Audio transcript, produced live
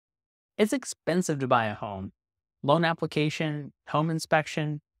It's expensive to buy a home. Loan application, home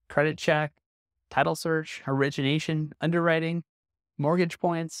inspection, credit check, title search, origination, underwriting, mortgage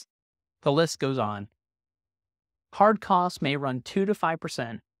points, the list goes on. Hard costs may run 2 to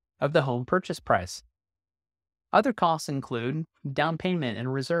 5% of the home purchase price. Other costs include down payment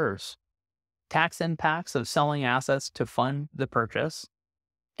and reserves, tax impacts of selling assets to fund the purchase,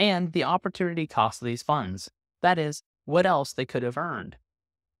 and the opportunity cost of these funds. That is, what else they could have earned.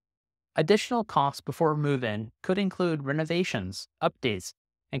 Additional costs before move-in could include renovations, updates,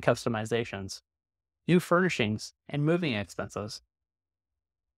 and customizations, new furnishings, and moving expenses.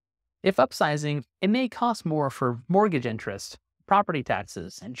 If upsizing, it may cost more for mortgage interest, property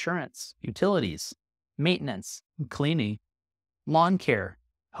taxes, insurance, utilities, maintenance, cleaning, lawn care,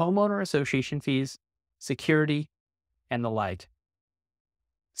 homeowner association fees, security, and the like.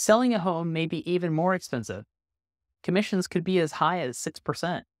 Selling a home may be even more expensive. Commissions could be as high as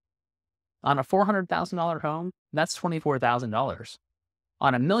 6%. On a $400,000 home, that's $24,000.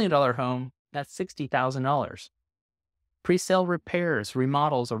 On a $1 million home, that's $60,000. Pre-sale repairs,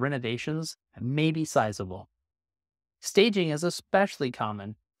 remodels, or renovations may be sizable. Staging is especially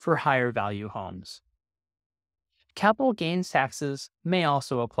common for higher value homes. Capital gains taxes may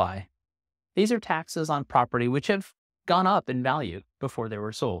also apply. These are taxes on property which have gone up in value before they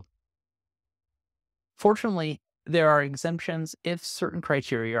were sold. Fortunately, there are exemptions if certain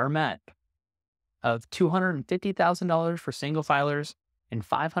criteria are met, of $250,000 for single filers and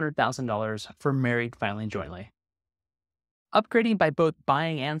 $500,000 for married filing jointly. Upgrading by both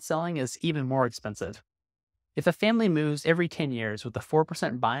buying and selling is even more expensive. If a family moves every 10 years with a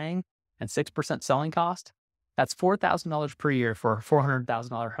 4% buying and 6% selling cost, that's $4,000 per year for a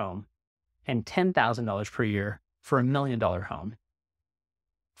 $400,000 home and $10,000 per year for a $1 million home.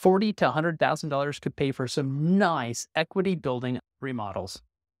 $40,000 to $100,000 could pay for some nice equity building remodels.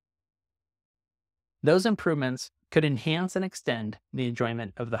 Those improvements could enhance and extend the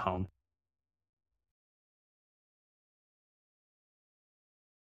enjoyment of the home.